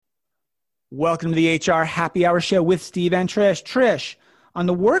Welcome to the HR Happy Hour Show with Steve and Trish. Trish, on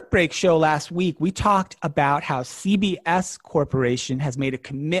the Work Break Show last week, we talked about how CBS Corporation has made a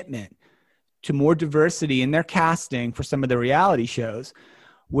commitment to more diversity in their casting for some of the reality shows,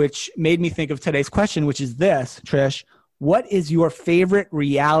 which made me think of today's question, which is this, Trish. What is your favorite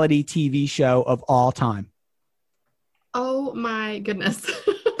reality TV show of all time? Oh my goodness.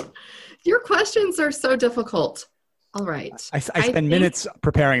 Your questions are so difficult. All right. I spend minutes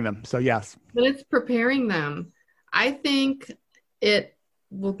preparing them, so yes. Minutes preparing them. I think it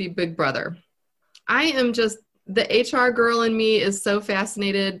will be Big Brother. I am just, the HR girl in me is so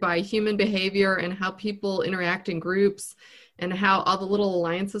fascinated by human behavior and how people interact in groups and how all the little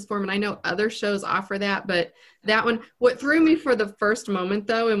alliances form. And I know other shows offer that, but that one, what threw me for the first moment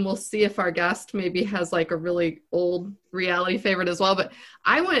though, and we'll see if our guest maybe has like a really old reality favorite as well, but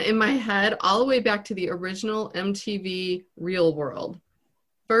I went in my head all the way back to the original MTV Real World.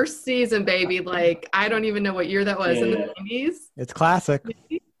 First season, baby. Like, I don't even know what year that was, in the 90s. It's classic.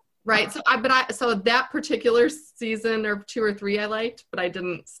 Right. So that particular season or 2 or 3 I liked, but I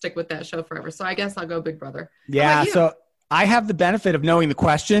didn't stick with that show forever. So I guess I'll go Big Brother. Yeah. So I have the benefit of knowing the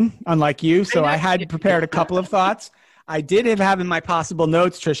question, unlike you. So I had prepared a couple of thoughts. I did have in my possible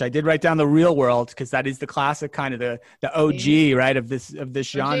notes, Trish, I did write down the Real World because that is the classic kind of the OG, right, of this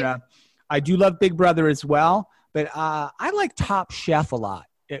genre. I do love Big Brother as well, but I like Top Chef a lot,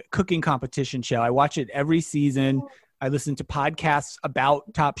 cooking competition show. I watch it every season. I listen to podcasts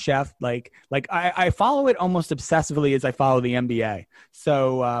about Top Chef. Like I follow it almost obsessively as I follow the NBA.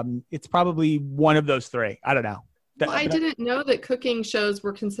 So it's probably one of those three. I don't know. Well, I didn't know that cooking shows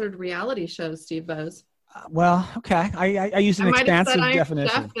were considered reality shows, Steve Bose. Well, okay. I use an expansive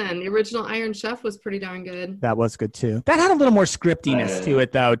definition. Chef then. The original Iron Chef was pretty darn good. That was good too. That had a little more scriptiness to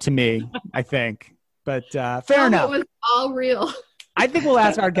it though, to me, I think. But fair enough. It was all real. I think we'll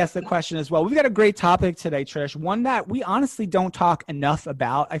ask our guest the question as well. We've got a great topic today, Trish. One that we honestly don't talk enough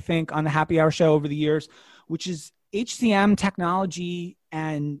about, I think, on the Happy Hour Show over the years, which is HCM technology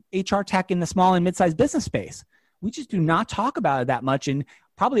and HR tech in the small and mid-sized business space. We just do not talk about it that much. And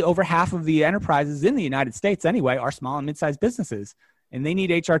probably over half of the enterprises in the United States anyway are small and mid-sized businesses. And they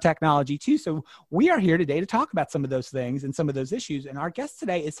need HR technology too. So we are here today to talk about some of those things and some of those issues. And our guest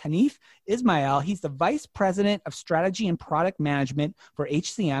today is Hanif Ismail. He's the Vice President of Strategy and Product Management for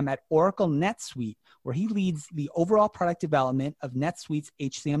HCM at Oracle NetSuite, where he leads the overall product development of NetSuite's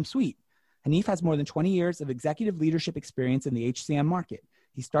HCM suite. Hanif has more than 20 years of executive leadership experience in the HCM market.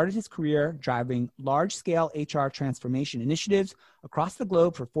 He started his career driving large-scale HR transformation initiatives across the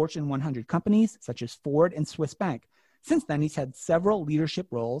globe for Fortune 100 companies such as Ford and Swiss Bank. Since then, he's had several leadership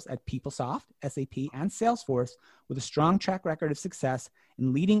roles at PeopleSoft, SAP, and Salesforce with a strong track record of success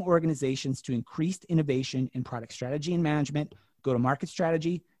in leading organizations to increased innovation in product strategy and management, go-to-market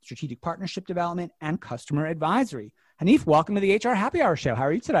strategy, strategic partnership development, and customer advisory. Hanif, welcome to the HR Happy Hour Show. How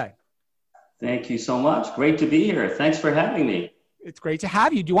are you today? Thank you so much. Great to be here. Thanks for having me. It's great to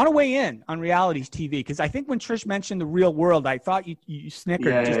have you. Do you want to weigh in on reality TV? Because I think when Trish mentioned the Real World, I thought you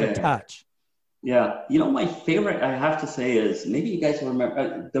snickered a touch. Yeah. You know, my favorite, I have to say, is maybe you guys will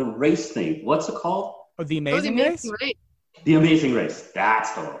remember the race thing. What's it called? Oh, The Amazing Race? The Amazing Race.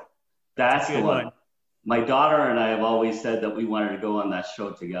 That's the one. That's the one. My daughter and I have always said that we wanted to go on that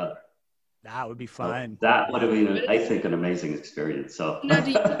show together. That would be fun. So that would have been, I think, an amazing experience. So, now,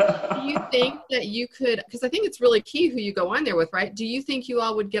 do you think that you could, because I think it's really key who you go on there with, right? Do you think you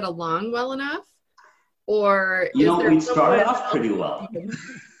all would get along well enough? Or we'd start off pretty well.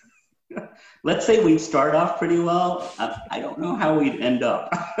 Let's say we'd start off pretty well. I don't know how we'd end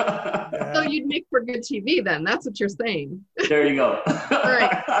up. So you'd make for good TV then. That's what you're saying. There you go. All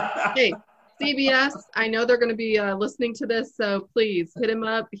right. Hey, CBS, I know they're going to be listening to this, so please hit him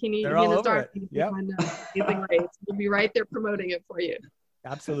up. He and his daughter. Yep. We'll be right there promoting it for you.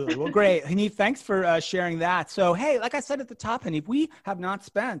 Absolutely. Well, great. Hanif, thanks for sharing that. So, hey, like I said at the top, Hanif, we have not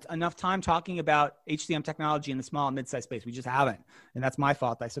spent enough time talking about HCM technology in the small and mid-sized space. We just haven't. And that's my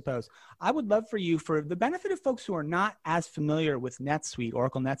fault, I suppose. I would love for you, for the benefit of folks who are not as familiar with NetSuite,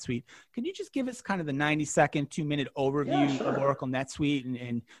 Oracle NetSuite, could you just give us kind of the 90-second, 2-minute overview of Oracle NetSuite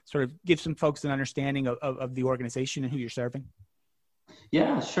and sort of give some folks an understanding of the organization and who you're serving?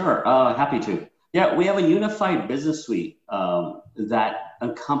 Yeah, sure. Happy to. Yeah, we have a unified business suite that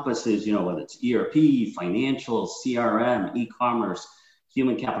encompasses, whether it's ERP, financials, CRM, e-commerce,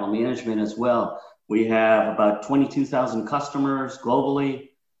 human capital management as well. We have about 22,000 customers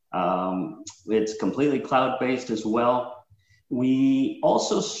globally. It's completely cloud-based as well. We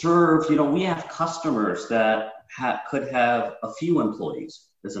also serve, we have customers that could have a few employees,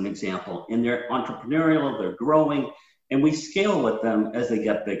 as an example, and they're entrepreneurial, they're growing, and we scale with them as they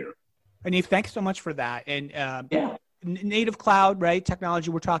get bigger. Anif, thanks so much for that. And Yeah, native cloud, right? Technology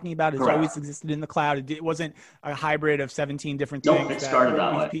we're talking about has correct. always existed in the cloud. It wasn't a hybrid of 17 different Nope, things it that started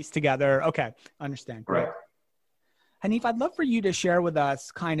that we've way. pieced together. Okay, understand. Great. Correct. Hanif, I'd love for you to share with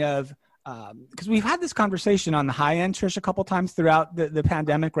us kind of, because we've had this conversation on the high end, Trish, a couple times throughout the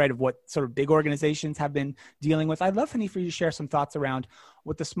pandemic, right, of what sort of big organizations have been dealing with. I'd love, Hanif, for you to share some thoughts around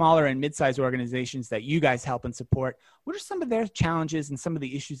what the smaller and mid-sized organizations that you guys help and support, what are some of their challenges and some of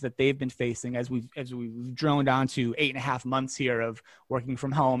the issues that they've been facing as we've droned on to 8.5 months here of working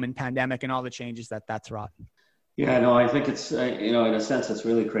from home and pandemic and all the changes that that's wrought? Yeah, no, I think it's, in a sense, it's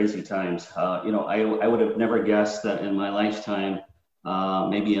really crazy times. I would have never guessed that in my lifetime,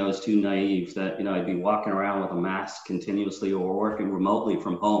 maybe I was too naive that, I'd be walking around with a mask continuously or working remotely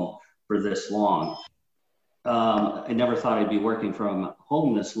from home for this long. I never thought I'd be working from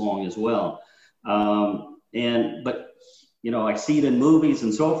home this long as well. But I see it in movies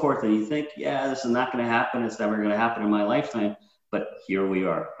and so forth, and you think, yeah, this is not going to happen. It's never going to happen in my lifetime. But here we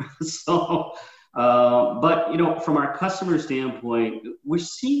are. From our customer standpoint, we're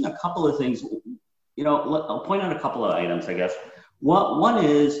seeing a couple of things. I'll point out a couple of items, I guess. One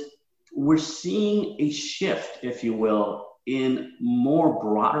is we're seeing a shift, if you will, in more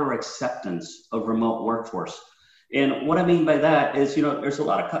broader acceptance of remote workforce. And what I mean by that is, there's a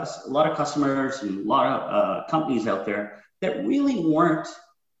lot of customers and a lot of companies out there that really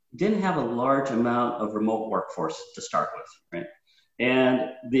didn't have a large amount of remote workforce to start with, right?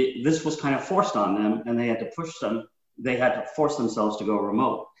 And this was kind of forced on them, and they had to force themselves to go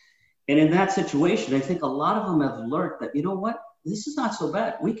remote. And in that situation, I think a lot of them have learned that, you know what, this is not so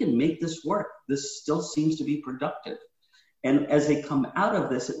bad. We can make this work. This still seems to be productive. And as they come out of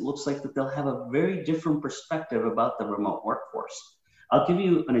this, it looks like that they'll have a very different perspective about the remote workforce. I'll give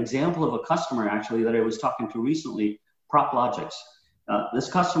you an example of a customer actually that I was talking to recently, PropLogix.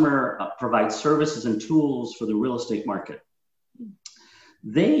 This customer provides services and tools for the real estate market.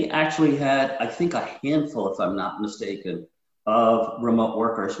 They actually had, I think, a handful, if I'm not mistaken, of remote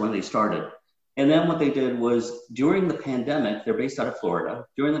workers when they started. And then what they did was during the pandemic, they're based out of Florida.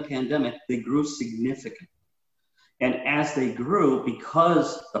 During the pandemic, they grew significantly. And as they grew,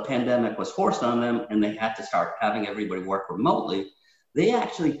 because the pandemic was forced on them and they had to start having everybody work remotely, they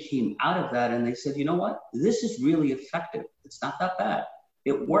actually came out of that and they said, you know what, this is really effective. It's not that bad.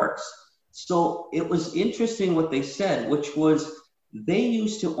 It works. So it was interesting what they said, which was they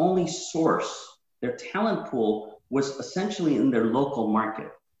used to only source, their talent pool was essentially in their local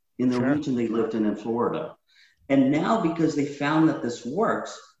market, in the region they lived in Florida. And now because they found that this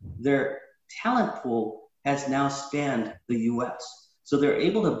works, their talent pool has now spanned the US. So they're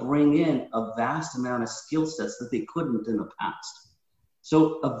able to bring in a vast amount of skill sets that they couldn't in the past.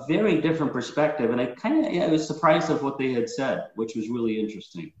 So a very different perspective. And I was surprised of what they had said, which was really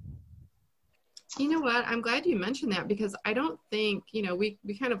interesting. You know what? I'm glad you mentioned that because I don't think, we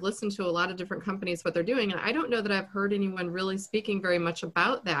kind of listen to a lot of different companies, what they're doing. And I don't know that I've heard anyone really speaking very much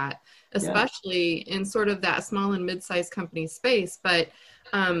about that, especially in sort of that small and mid-sized company space. But,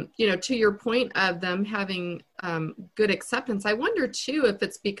 to your point of them having good acceptance, I wonder too, if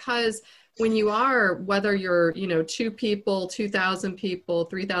it's because when you are, whether you're, 2 people, 2,000 people,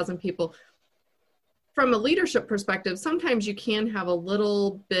 3,000 people, from a leadership perspective, sometimes you can have a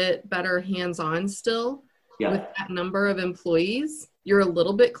little bit better hands-on still with that number of employees. You're a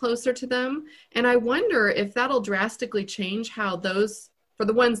little bit closer to them. And I wonder if that'll drastically change how those, for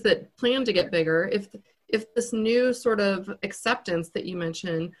the ones that plan to get bigger, if this new sort of acceptance that you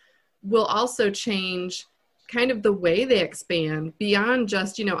mentioned will also change kind of the way they expand beyond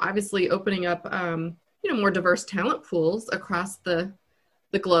just, obviously opening up, more diverse talent pools across the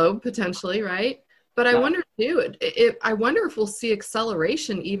globe potentially, right? But I wonder too, I wonder if we'll see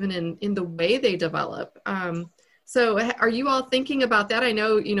acceleration even in the way they develop. So are you all thinking about that? I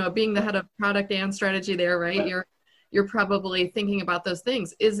know, being the head of product and strategy there, right? You're probably thinking about those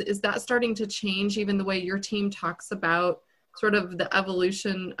things. Is that starting to change even the way your team talks about sort of the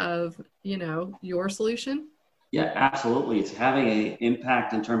evolution of, your solution? Yeah, absolutely. It's having an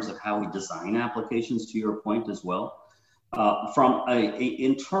impact in terms of how we design applications, to your point as well. From an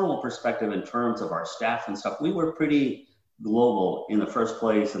internal perspective, in terms of our staff and stuff, we were pretty global in the first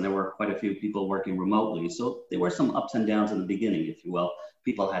place, and there were quite a few people working remotely. So there were some ups and downs in the beginning, if you will.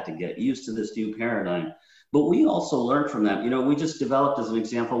 People had to get used to this new paradigm. But we also learned from that. We just developed, as an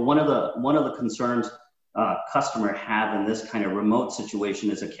example, one of the concerns customer have in this kind of remote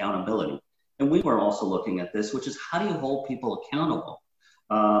situation is accountability. And we were also looking at this, which is how do you hold people accountable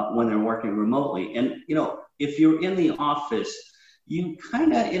when they're working remotely? And, if you're in the office, you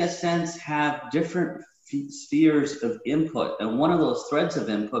kind of, in a sense, have different spheres of input. And one of those threads of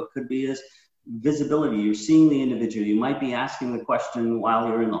input could be as visibility. You're seeing the individual. You might be asking the question while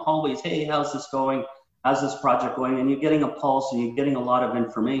you're in the hallways, hey, how's this going? How's this project going? And you're getting a pulse and you're getting a lot of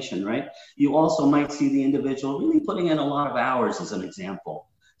information, right? You also might see the individual really putting in a lot of hours as an example.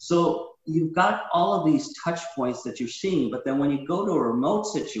 So you've got all of these touch points that you're seeing, but then when you go to a remote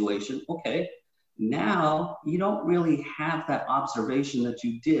situation, okay, now you don't really have that observation that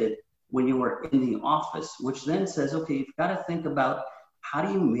you did when you were in the office, which then says, okay, you've got to think about how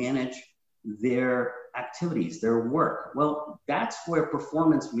do you manage their activities, their work. Well, that's where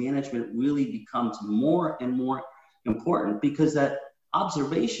performance management really becomes more and more important, because that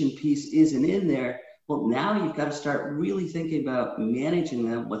observation piece isn't in there. Well, now you've got to start really thinking about managing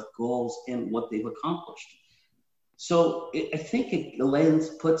them with goals and what they've accomplished. So I think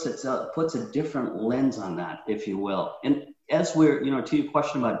it puts a different lens on that, if you will. And as we're, to your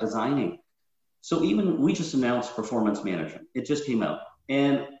question about designing, so even we just announced performance management. It just came out.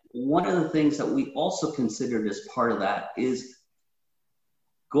 And one of the things that we also considered as part of that is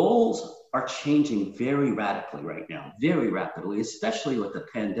goals are changing very radically right now, very rapidly, especially with the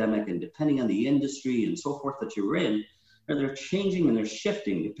pandemic, and depending on the industry and so forth that you're in, they're changing and they're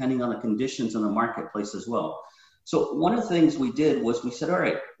shifting depending on the conditions in the marketplace as well. So one of the things we did was we said, all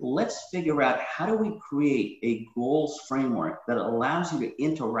right, let's figure out how do we create a goals framework that allows you to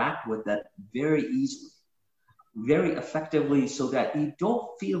interact with that very easily, very effectively, so that you don't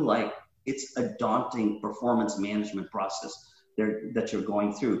feel like it's a daunting performance management process that you're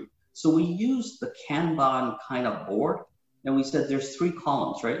going through. So we used the Kanban kind of board, and we said there's 3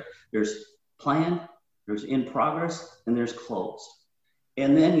 columns, right? There's planned, there's in progress, and there's closed.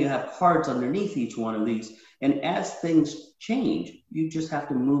 And then you have cards underneath each one of these. And as things change, you just have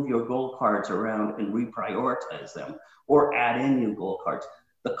to move your goal cards around and reprioritize them or add in new goal cards.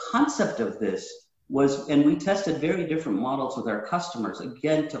 The concept of this was, and we tested very different models with our customers,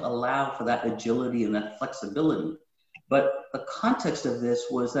 again, to allow for that agility and that flexibility. But the context of this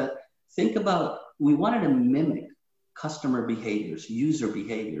was that, think about, we wanted to mimic customer behaviors, user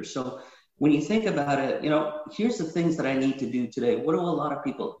behaviors. So when you think about it, here's the things that I need to do today. What do a lot of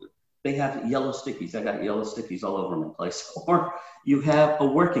people do? They have yellow stickies. I got yellow stickies all over my place. Or you have a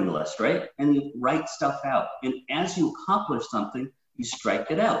working list, right? And you write stuff out. And as you accomplish something, you strike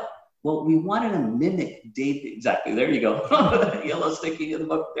it out. Well, we wanted to mimic data. Exactly. There you go. Yellow sticky in the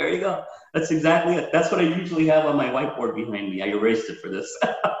book. There you go. That's exactly it. That's what I usually have on my whiteboard behind me. I erased it for this.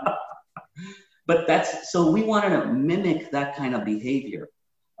 But so we wanted to mimic that kind of behavior.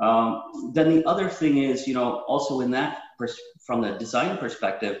 Then the other thing is, also in that, from the design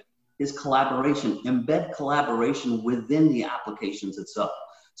perspective, is collaboration. Embed collaboration within the applications itself.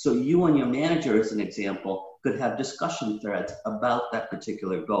 So you and your manager, as an example, could have discussion threads about that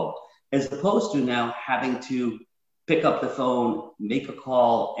particular goal, as opposed to now having to pick up the phone, make a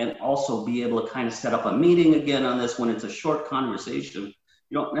call, and also be able to kind of set up a meeting again on this when it's a short conversation.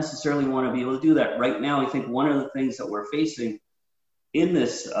 You don't necessarily want to be able to do that. Right now, I think one of the things that we're facing in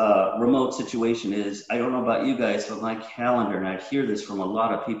this remote situation is, I don't know about you guys, but my calendar, and I hear this from a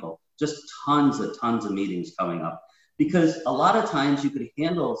lot of people, just tons of meetings coming up. Because a lot of times you could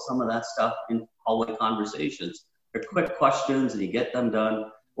handle some of that stuff in hallway conversations. They're quick questions and you get them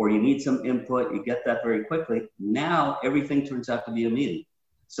done, or you need some input, you get that very quickly. Now everything turns out to be a meeting.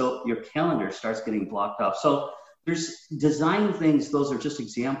 So your calendar starts getting blocked off. So there's design things, those are just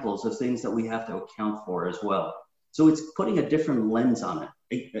examples of things that we have to account for as well. So it's putting a different lens on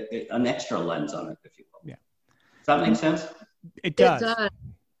it, an extra lens on it, if you will. Yeah. Does that make sense? It does. It does.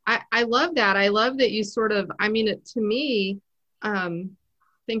 I love that. I love that you sort of, to me,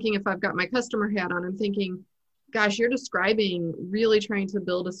 thinking if I've got my customer hat on, I'm thinking, gosh, you're describing really trying to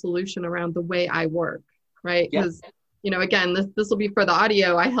build a solution around the way I work, right? Because, again, this will be for the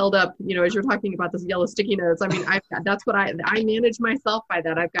audio. I held up, as you're talking about this yellow sticky notes. That's what I manage myself by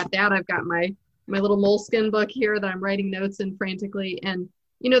that. I've got that. I've got my little moleskin book here that I'm writing notes in frantically. And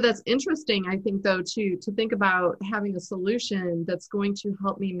that's interesting, I think, though, to think about having a solution that's going to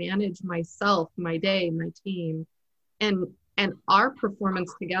help me manage myself, my day, my team, and our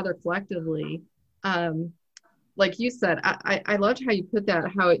performance together collectively. Like you said, I loved how you put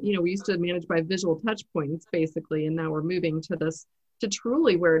that, how, we used to manage by visual touch points, basically, and now we're moving to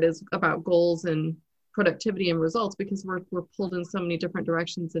truly where it is about goals and productivity and results, because we're pulled in so many different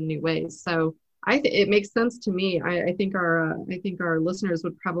directions in new ways. So it makes sense to me. I think our listeners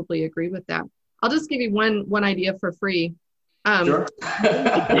would probably agree with that. I'll just give you one idea for free. Sure.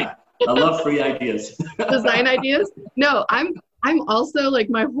 I love free ideas. Design ideas? No, I'm also,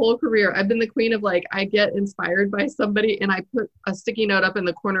 like, my whole career, I've been the queen of, like, I get inspired by somebody and I put a sticky note up in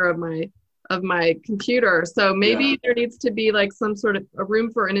the corner of of my computer. So maybe there needs to be like some sort of a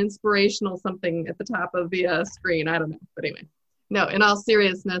room for an inspirational something at the top of the screen. I don't know. But anyway, no, in all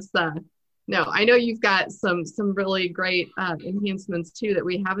seriousness, no, I know you've got some really great enhancements too that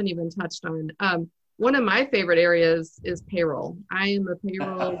we haven't even touched on. One of my favorite areas is payroll. I am a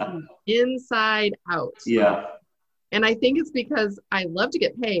payroll from inside out. Yeah. And I think it's because I love to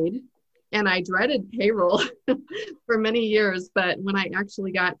get paid and I dreaded payroll for many years. But when I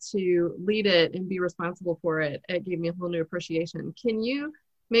actually got to lead it and be responsible for it, it gave me a whole new appreciation. Can you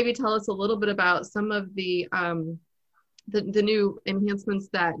maybe tell us a little bit about some of the new enhancements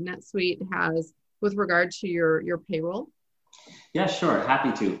that NetSuite has with regard to your payroll? Yeah, sure.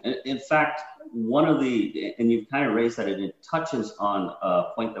 Happy to. In fact, one of the, and you've kind of raised that, and it touches on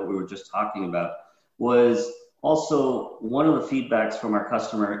a point that we were just talking about, was also one of the feedbacks from our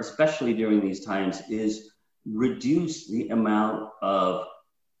customer, especially during these times, is reduce the amount of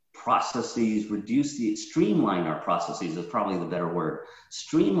processes, streamline our processes is probably the better word.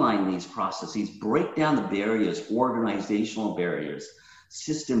 Streamline these processes, break down the barriers, organizational barriers,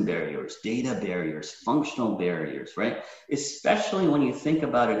 system barriers, data barriers, functional barriers, right? Especially when you think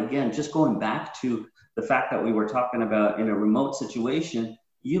about it, again, just going back to the fact that we were talking about in a remote situation,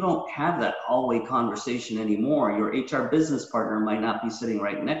 you don't have that hallway conversation anymore. Your HR business partner might not be sitting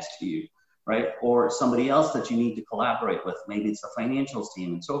right next to you, right? Or somebody else that you need to collaborate with, maybe it's the financials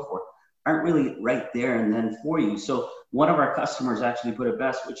team and so forth, aren't really right there and then for you. So one of our customers actually put it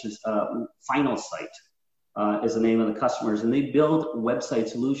best, which is Final Site is the name of the customers. And they build website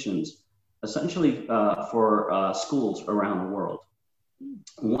solutions essentially for schools around the world.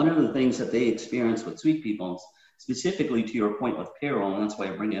 One of the things that they experience with Sweet People, specifically to your point with payroll, and that's why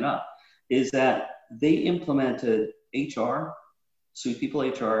I bring it up, is that they implemented HR, Sweet People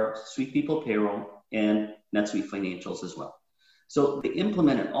HR, Sweet People Payroll, and NetSuite Financials as well. So they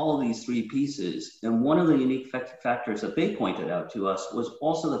implemented all of these three pieces. And one of the unique factors that they pointed out to us was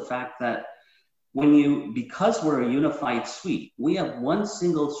also the fact that because we're a unified suite, we have one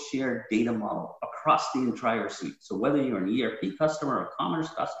single shared data model across the entire suite. So whether you're an ERP customer, a commerce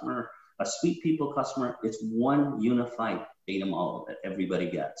customer, a Sweet People customer, it's one unified data model that everybody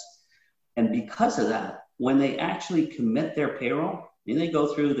gets. And because of that, when they actually commit their payroll, and they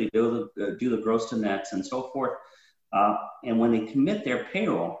go through, they do the gross to nets and so forth, and when they commit their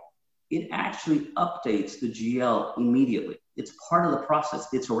payroll, it actually updates the GL immediately. It's part of the process.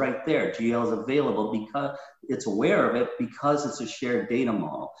 It's right there. GL is available because it's aware of it because it's a shared data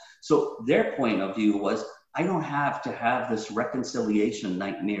model. So their point of view was, I don't have to have this reconciliation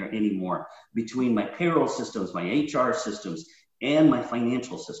nightmare anymore between my payroll systems, my HR systems, and my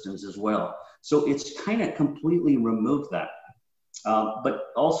financial systems as well. So it's kind of completely removed that. But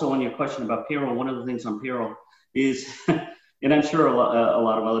also on your question about payroll, one of the things on payroll is, and I'm sure a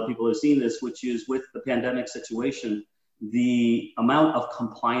lot of other people have seen this, which is with the pandemic situation, the amount of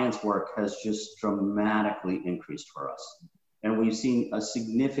compliance work has just dramatically increased for us. And we've seen a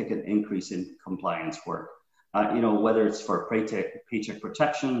significant increase in compliance work, whether it's for paycheck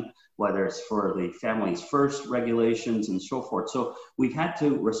protection, whether it's for the Families First regulations and so forth. So we've had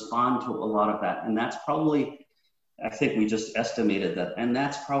to respond to a lot of that. And that's probably, I think we just estimated that, and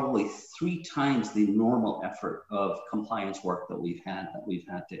that's probably 3 times the normal effort of compliance work that we've had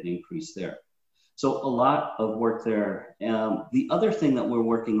to increase there. So a lot of work there. The other thing that we're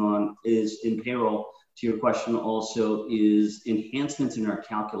working on is in payroll, to your question also, is enhancements in our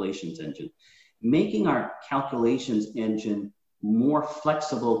calculations engine, making our calculations engine more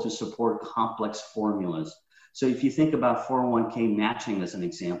flexible to support complex formulas. So if you think about 401k matching as an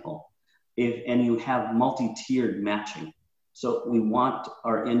example, and you have multi-tiered matching. So we want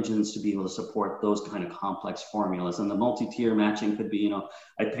our engines to be able to support those kind of complex formulas. And the multi-tier matching could be,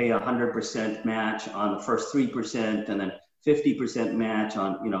 I pay 100% match on the first 3% and then 50% match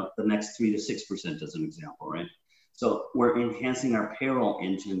on, the next 3 to 6% as an example, right? So we're enhancing our payroll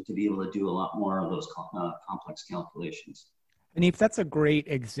engine to be able to do a lot more of those complex calculations. And if that's a great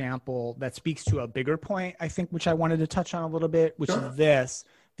example that speaks to a bigger point, I think, which I wanted to touch on a little bit, which is this.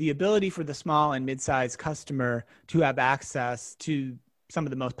 The ability for the small and mid-sized customer to have access to some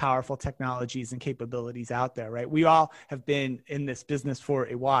of the most powerful technologies and capabilities out there, right? We all have been in this business for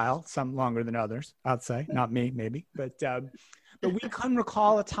a while, some longer than others, I'd say, not me, maybe. But we can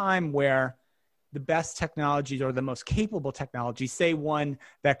recall a time where the best technologies or the most capable technologies, say one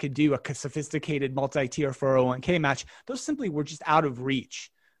that could do a sophisticated multi-tier 401k match, those simply were just out of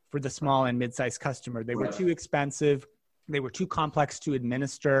reach for the small and mid-sized customer. They were too expensive. They were too complex to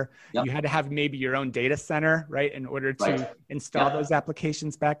administer. Yep. You had to have maybe your own data center, right, in order to Right. install Yep. those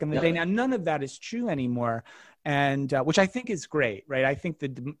applications back in the Yep. day. Now, none of that is true anymore, and which I think is great, right? I think the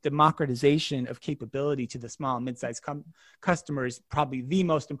democratization of capability to the small and mid-sized customer is probably the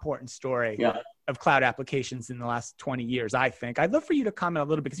most important story Yep. of cloud applications in the last 20 years, I think. I'd love for you to comment a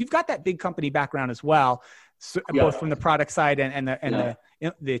little bit, because you've got that big company background as well, so, Yeah. both from the product side and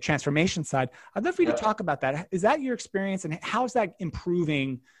the transformation side. I'd love for you Yeah. to talk about that. Is that your experience, and how is that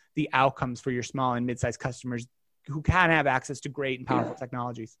improving the outcomes for your small and mid-sized customers who can have access to great and powerful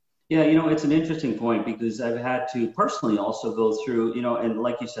technologies? Yeah, it's an interesting point, because I've had to personally also go through, and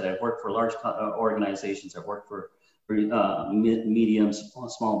like you said, I've worked for large organizations. I've worked for medium,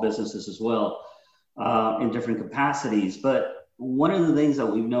 small businesses as well, in different capacities. But one of the things that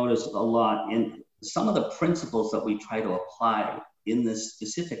we've noticed a lot, in some of the principles that we try to apply in this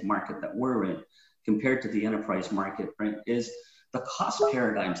specific market that we're in compared to the enterprise market, right, is the cost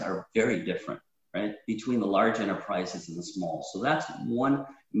paradigms are very different, right, between the large enterprises and the small. So that's one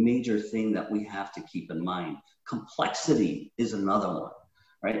major thing that we have to keep in mind. Complexity is another one,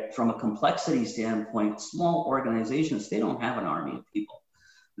 right? From a complexity standpoint, small organizations, they don't have an army of people.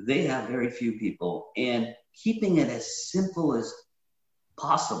 They have very few people, and keeping it as simple as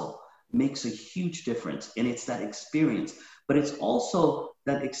possible makes a huge difference. And it's that experience, but it's also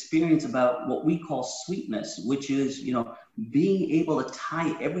that experience about what we call sweetness, which is, being able to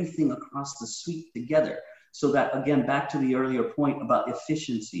tie everything across the suite together. So that, again, back to the earlier point about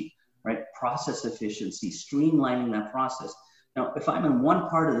efficiency, right? Process efficiency, streamlining that process. Now, if I'm in one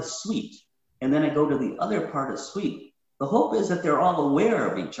part of the suite and then I go to the other part of the suite, the hope is that they're all aware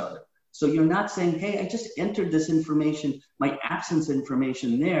of each other. So you're not saying, hey, I just entered this information, my absence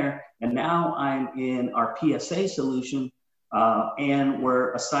information there, and now I'm in our PSA solution, and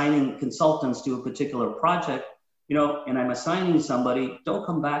we're assigning consultants to a particular project, and I'm assigning somebody. Don't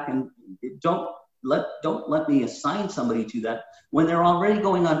come back and don't let me assign somebody to that when they're already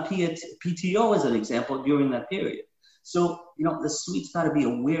going on PTO, as an example, during that period. So, the suite's got to be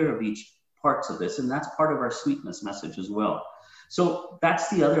aware of each parts of this, and that's part of our sweetness message as well. So that's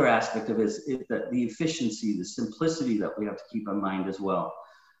the other aspect of it, is the efficiency, the simplicity that we have to keep in mind as well.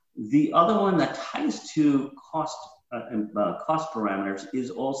 The other one that ties to cost parameters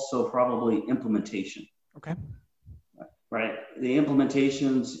is also probably implementation. Okay. Right. The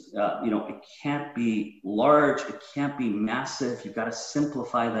implementations, it can't be large. It can't be massive. You've got to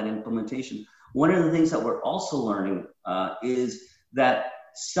simplify that implementation. One of the things that we're also learning is that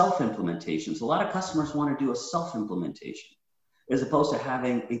self-implementations. A lot of customers want to do a self-implementation as opposed to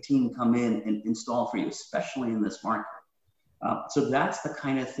having a team come in and install for you, especially in this market. So that's the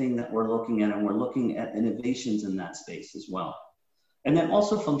kind of thing that we're looking at, and we're looking at innovations in that space as well. And then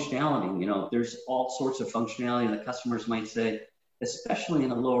also functionality. There's all sorts of functionality that customers might say, especially in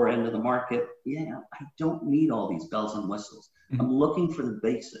the lower end of the market, I don't need all these bells and whistles. Mm-hmm. I'm looking for the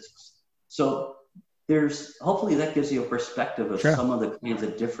basics. So hopefully that gives you a perspective of some of the kinds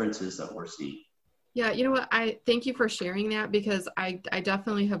of differences that we're seeing. Yeah, you know what? I thank you for sharing that, because I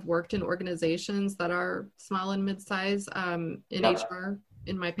definitely have worked in organizations that are small and mid-size in HR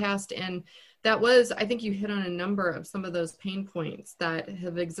in my past. And I think you hit on a number of some of those pain points that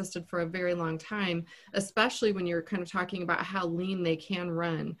have existed for a very long time, especially when you're kind of talking about how lean they can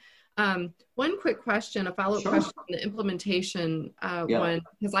run. One quick question, a follow-up question on the implementation one,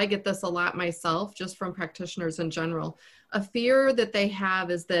 because I get this a lot myself, just from practitioners in general. A fear that they have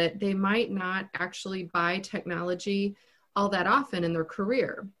is that they might not actually buy technology all that often in their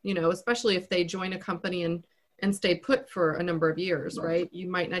career, especially if they join a company and stay put for a number of years, right? You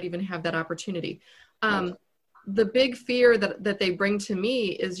might not even have that opportunity. The big fear that they bring to me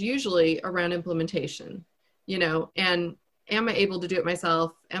is usually around implementation, and am I able to do it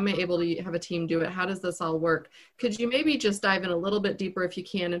myself? Am I able to have a team do it? How does this all work? Could you maybe just dive in a little bit deeper, if you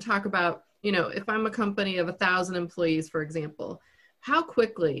can, and talk about, if I'm a company of 1,000 employees, for example, how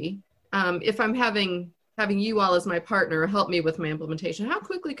quickly, if I'm having you all as my partner help me with my implementation, how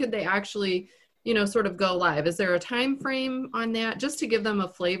quickly could they actually, sort of go live? Is there a time frame on that, just to give them a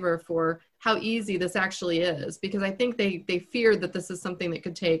flavor for how easy this actually is? Because I think they fear that this is something that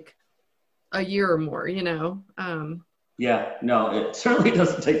could take a year or more, Yeah, no, it certainly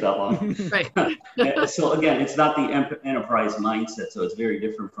doesn't take that long. Right. So again, it's not the enterprise mindset, so it's very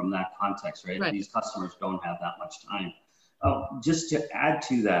different from that context, right? These customers don't have that much time. Just to add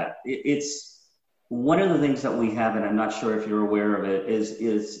to that, it's one of the things that we have, and I'm not sure if you're aware of it,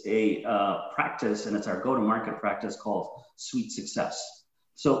 is a practice, and it's our go-to-market practice called Suite Success.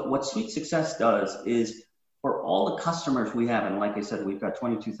 So what Suite Success does is, for all the customers we have, and like I said, we've got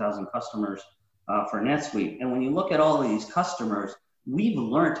 22,000 customers for NetSuite. And when you look at all of these customers, we've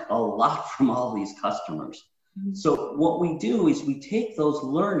learned a lot from all these customers. Mm-hmm. So what we do is we take those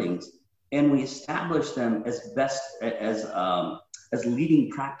learnings and we establish them as leading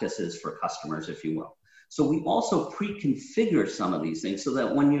practices for customers, if you will. So we also pre-configure some of these things so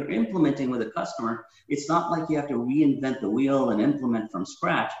that when you're implementing with a customer, it's not like you have to reinvent the wheel and implement from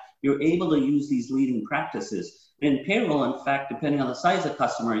scratch. You're able to use these leading practices. In payroll, in fact, depending on the size of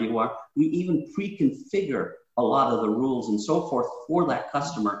customer you are, we even pre-configure a lot of the rules and so forth for that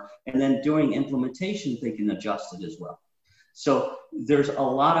customer. And then during implementation, they can adjust it as well. So there's a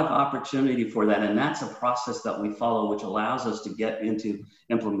lot of opportunity for that. And that's a process that we follow, which allows us to get into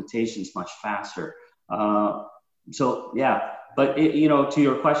implementations much faster. So yeah, but to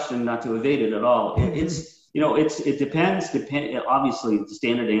your question, not to evade it at all, it depends. Obviously, the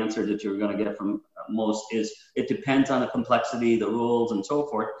standard answer that you're going to get from most is it depends on the complexity, the rules, and so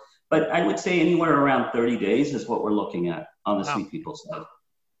forth. But I would say anywhere around 30 days is what we're looking at on the Sweet People side.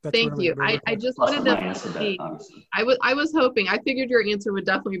 Thank you. I just wanted to see, I was hoping, I figured your answer would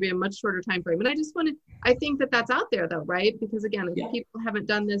definitely be a much shorter time frame. And I think that's out there though, right? Because again, if people haven't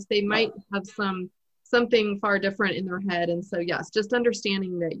done this, they might have something far different in their head. And so yes, just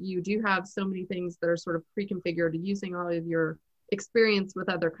understanding that you do have so many things that are sort of pre-configured, using all of your experience with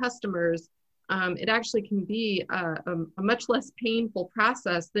other customers, it actually can be a much less painful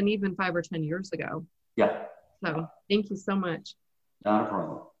process than even 5 or 10 years ago. Yeah. So thank you so much. Not a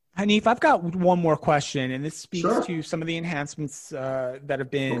problem. Hanif, I've got one more question, and this speaks to some of the enhancements that have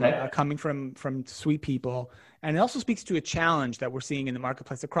been coming from Sweet People. And it also speaks to a challenge that we're seeing in the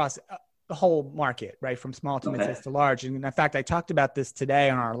marketplace across the whole market, right? From small to mid-size to large. And in fact, I talked about this today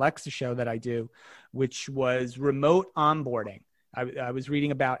on our Alexa show that I do, which was remote onboarding. I was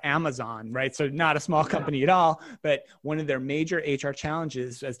reading about Amazon, right? So not a small company at all, but one of their major HR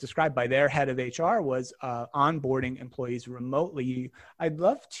challenges, as described by their head of HR, was onboarding employees remotely. I'd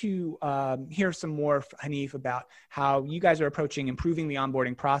love to hear some more, Hanif, about how you guys are approaching improving the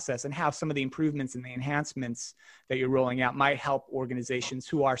onboarding process and how some of the improvements and the enhancements that you're rolling out might help organizations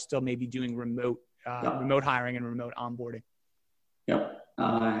who are still maybe doing remote hiring and remote onboarding. Yep.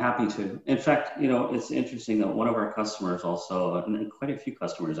 Happy to. In fact, it's interesting that one of our customers also, and quite a few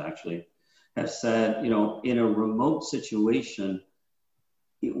customers actually, have said, in a remote situation,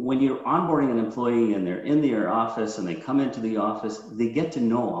 when you're onboarding an employee and they're in their office and they come into the office, they get to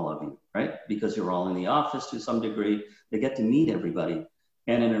know all of you, right? Because you're all in the office to some degree, they get to meet everybody.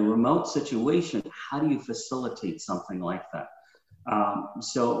 And in a remote situation, how do you facilitate something like that?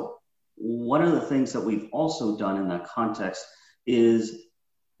 So one of the things that we've also done in that context is,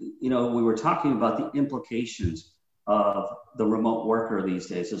 we were talking about the implications of the remote worker these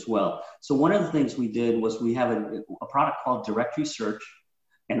days as well. So one of the things we did was we have a product called Directory Search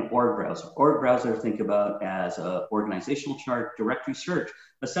and Org Browser. Org Browser, think about as an organizational chart. Directory Search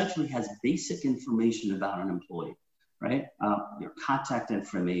essentially has basic information about an employee, right? Your contact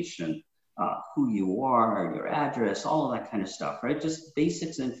information, who you are, your address, all of that kind of stuff, right? Just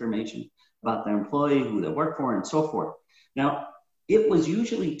basics information about the employee, who they work for, and so forth. Now, it was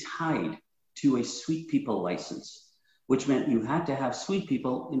usually tied to a Sweet People license, which meant you had to have Sweet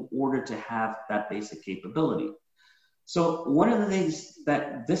People in order to have that basic capability. So one of the things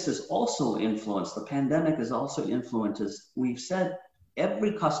that this has also influenced, the pandemic has also influenced, is we've said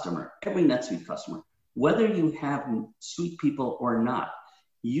every customer, every NetSuite customer, whether you have Sweet People or not,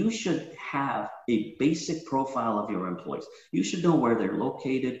 you should have a basic profile of your employees. You should know where they're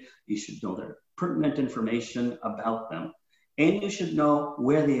located. You should know their pertinent information about them. And you should know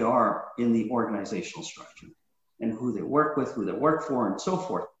where they are in the organizational structure and who they work with, who they work for, and so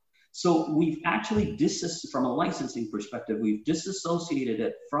forth. So we've actually, from a licensing perspective, we've disassociated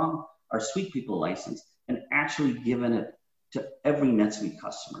it from our Sweet People license and actually given it to every NetSuite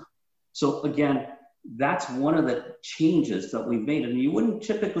customer. So again, that's one of the changes that we've made. And you wouldn't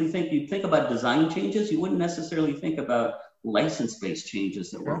typically think, you'd think about design changes, you wouldn't necessarily think about license-based changes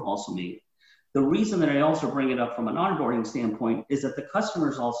that were also made. The reason that I also bring it up from an onboarding standpoint is that the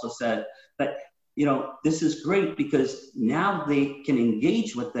customers also said that, this is great because now they can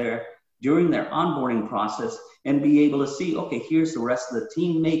engage with during their onboarding process and be able to see, okay, here's the rest of the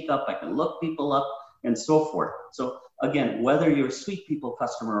team makeup, I can look people up and so forth. So again, whether you're a Sweet People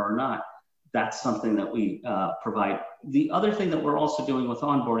customer or not, that's something that we provide. The other thing that we're also doing with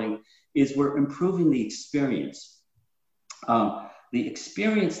onboarding is we're improving the experience. The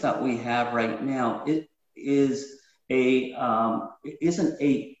experience that we have right now, it isn't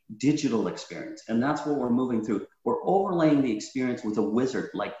a digital experience, and that's what we're moving through. We're overlaying the experience with a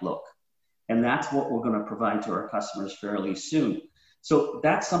wizard-like look, and that's what we're going to provide to our customers fairly soon. So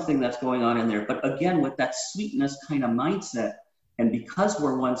that's something that's going on in there. But again, with that sweetness kind of mindset, and because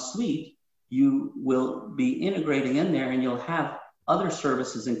we're one suite, you will be integrating in there and you'll have other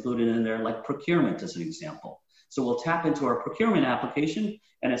services included in there, like procurement as an example. So we'll tap into our procurement application,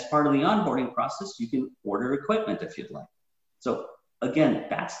 and as part of the onboarding process, you can order equipment if you'd like. So again,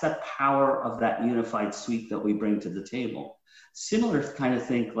 that's the power of that unified suite that we bring to the table. Similar kind of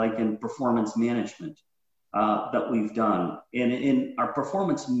thing like in performance management that we've done. In our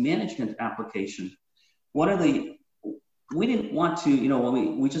performance management application, we didn't want to,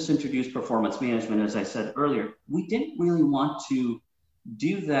 when we just introduced performance management, as I said earlier, we didn't really want to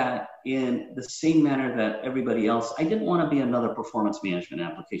do that in the same manner that everybody else. I didn't want to be another performance management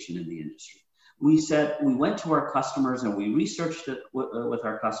application in the industry. We went to our customers and we researched it with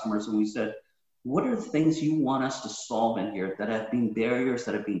our customers, and we said, what are the things you want us to solve in here that have been barriers,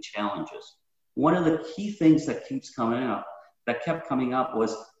 that have been challenges? One of the key things that kept coming up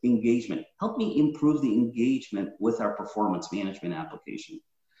was engagement. Help me improve the engagement with our performance management application.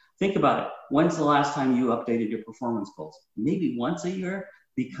 Think about it. When's the last time you updated your performance goals? Maybe once a year,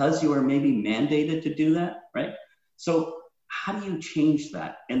 because you are maybe mandated to do that, right? So how do you change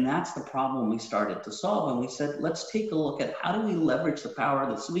that? And that's the problem we started to solve. And we said, let's take a look at how do we leverage the power of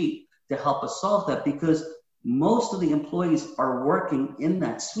the suite to help us solve that, because most of the employees are working in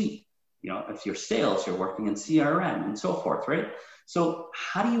that suite. If you're sales, you're working in CRM and so forth, right? So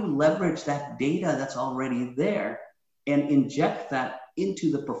how do you leverage that data that's already there and inject that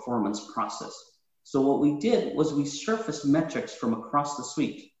into the performance process? So what we did was we surfaced metrics from across the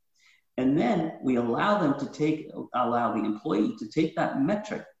suite. And then we allow the employee to take that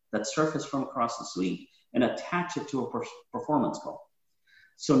metric that surfaced from across the suite and attach it to a performance goal.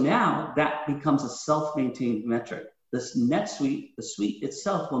 So now that becomes a self-maintained metric. This NetSuite, the suite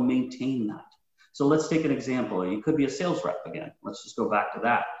itself, will maintain that. So let's take an example. You could be a sales rep again. Let's just go back to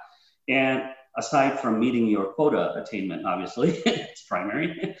that. And aside from meeting your quota attainment, obviously, it's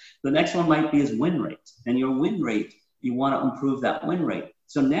primary. The next one might be is win rate. And your win rate, you want to improve that win rate.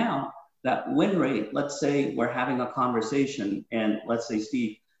 So now that win rate, let's say we're having a conversation, and let's say,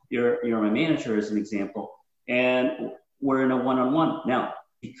 Steve, you're my manager as an example, and we're in a one-on-one. Now,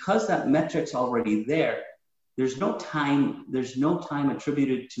 because that metric's already there, there's no time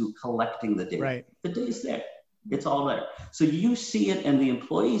attributed to collecting the data. Right. The data's there. It's all there. So you see it and the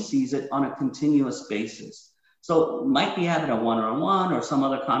employee sees it on a continuous basis. So might be having a one-on-one or some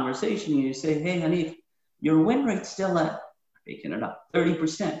other conversation, and you say, hey, honey, your win rate's still at, making it up,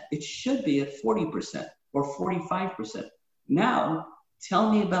 30%. It should be at 40% or 45%. Now,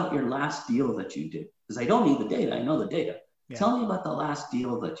 tell me about your last deal that you did. Because I don't need the data. I know the data. Yeah. Tell me about the last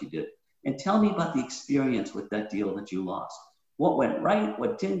deal that you did. And tell me about the experience with that deal that you lost. What went right?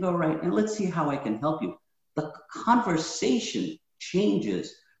 What didn't go right? And let's see how I can help you. The conversation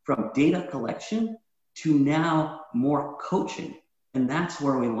changes from data collection to now more coaching. And that's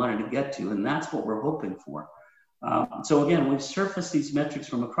where we wanted to get to. And that's what we're hoping for. So again, we've surfaced these metrics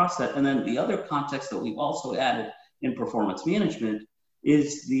from across that. And then the other context that we've also added in performance management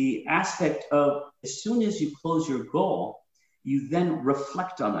is the aspect of, as soon as you close your goal, you then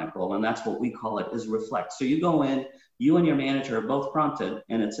reflect on that goal. And that's what we call it, is reflect. So you go in, you and your manager are both prompted,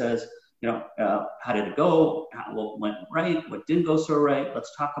 and it says, how did it go? What went right? What didn't go so right?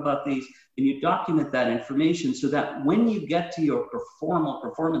 Let's talk about these. And you document that information so that when you get to your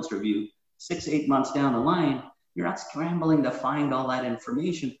performance review, 6-8 months down the line, you're not scrambling to find all that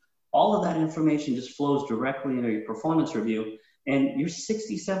information. All of that information just flows directly into your performance review. And you're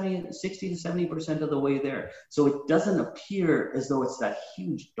 60 to 70% of the way there. So it doesn't appear as though it's that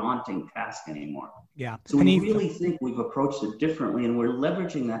huge daunting task anymore. Yeah. So we really think we've approached it differently, and we're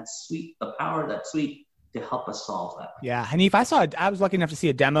leveraging that suite, the power of that suite, to help us solve that. Yeah. Hanif, I was lucky enough to see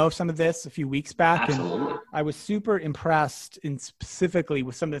a demo of some of this a few weeks back. Absolutely. And I was super impressed specifically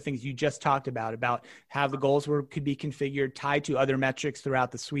with some of the things you just talked about how the goals could be configured, tied to other metrics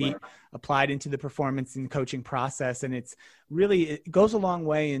throughout the suite, right, applied into the performance and coaching process. And it goes a long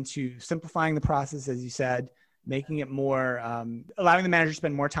way into simplifying the process, as you said, making it more, allowing the manager to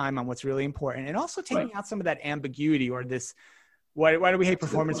spend more time on what's really important, and also taking out some of that ambiguity or this, why do we hate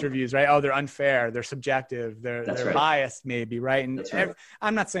performance reviews, right? Oh, they're unfair, they're subjective, they're biased maybe, right? And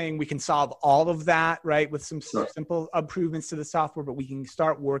I'm not saying we can solve all of that, right, with some simple improvements to the software, but we can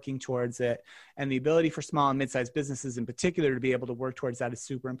start working towards it. And the ability for small and mid-sized businesses in particular to be able to work towards that is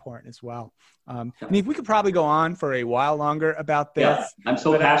super important as well. And if we could probably go on for a while longer about this. Yeah, I'm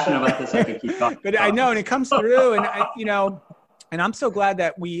so passionate about this, I could keep talking. But I know, and it comes through, and And I'm so glad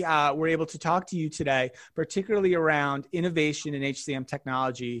that we were able to talk to you today, particularly around innovation in HCM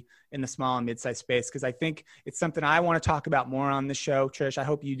technology in the small and mid-sized space, because I think it's something I want to talk about more on the show, Trish. I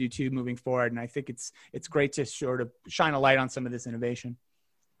hope you do too moving forward. And I think it's great to sort of shine a light on some of this innovation.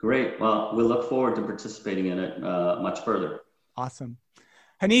 Great. Well, we look forward to participating in it much further. Awesome.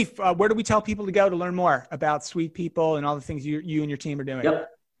 Hanif, where do we tell people to go to learn more about Sweet People and all the things you and your team are doing? Yep.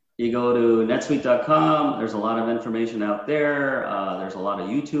 You go to netsuite.com. There's a lot of information out there. There's a lot of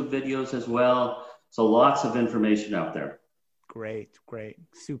YouTube videos as well. So lots of information out there. Great.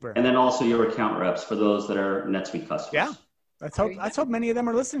 Super. And then also your account reps for those that are NetSuite customers. Yeah. Let's hope many of them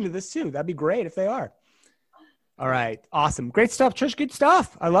are listening to this too. That'd be great if they are. All right. Awesome. Great stuff. Trish, good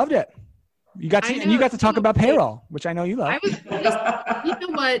stuff. I loved it. You got to talk about payroll, which I know you love. You know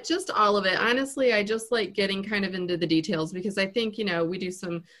what? Just all of it. Honestly, I just like getting kind of into the details because I think, we do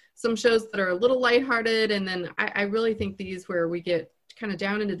some shows that are a little lighthearted. And then I really think these where we get kind of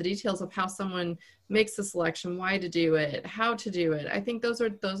down into the details of how someone makes the selection, why to do it, how to do it. I think those are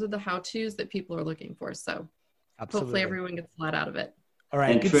the how-tos that people are looking for. So Hopefully everyone gets a lot out of it. All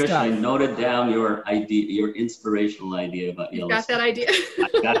right, and good Trish, stuff. I noted down your idea, your inspirational idea about Yellowstone. Got that idea? I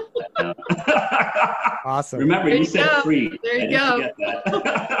got that down. Awesome. Remember, you said free. There you go.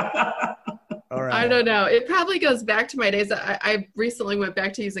 All right. I don't know. It probably goes back to my days. I recently went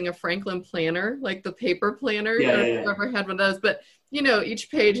back to using a Franklin planner, like the paper planner. Yeah, I've never had one of those. But, each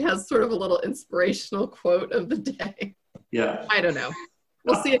page has sort of a little inspirational quote of the day. Yeah. I don't know.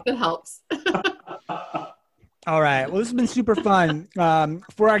 We'll see if it helps. All right. Well, this has been super fun.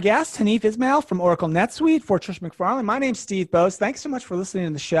 For our guest, Hanif Ismail from Oracle NetSuite, for Trish McFarlane, my name's Steve Bose. Thanks so much for listening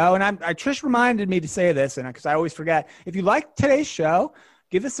to the show. And Trish reminded me to say this, and because I always forget, if you like today's show,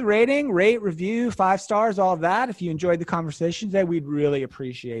 give us a rating, rate, review, 5 stars, all of that. If you enjoyed the conversation today, we'd really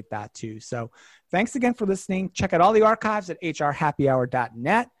appreciate that too. So thanks again for listening. Check out all the archives at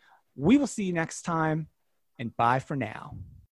hrhappyhour.net. We will see you next time, and bye for now.